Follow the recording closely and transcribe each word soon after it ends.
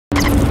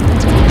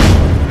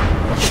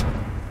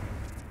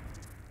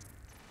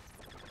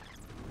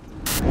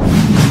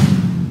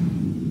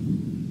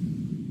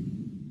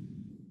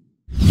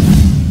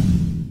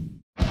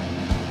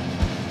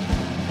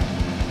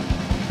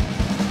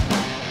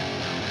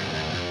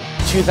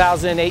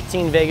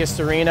2018 Vegas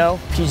to Reno.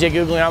 PJ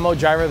Guglielmo,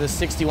 driver of the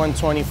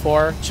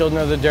 6124,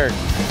 Children of the Dirt.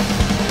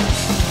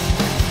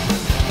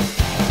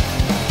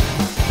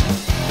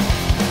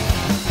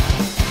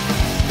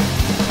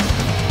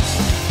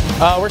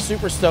 We're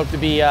super stoked to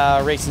be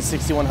racing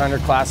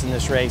 6100 class in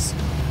this race.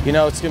 You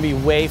know, it's going to be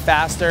way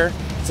faster.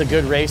 It's a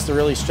good race to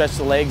really stretch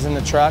the legs in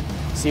the truck,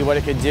 see what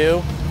it could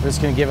do. We're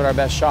just going to give it our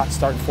best shot,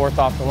 starting fourth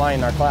off the line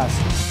in our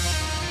class.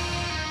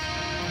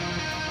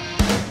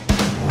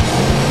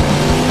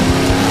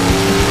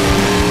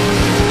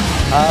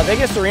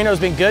 Vegas to Reno has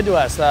been good to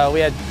us. We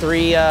had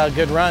three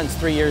good runs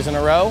 3 years in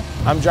a row.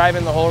 I'm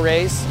driving the whole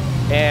race,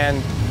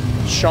 and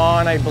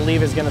Sean, I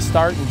believe, is going to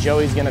start, and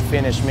Joey's going to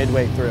finish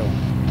midway through.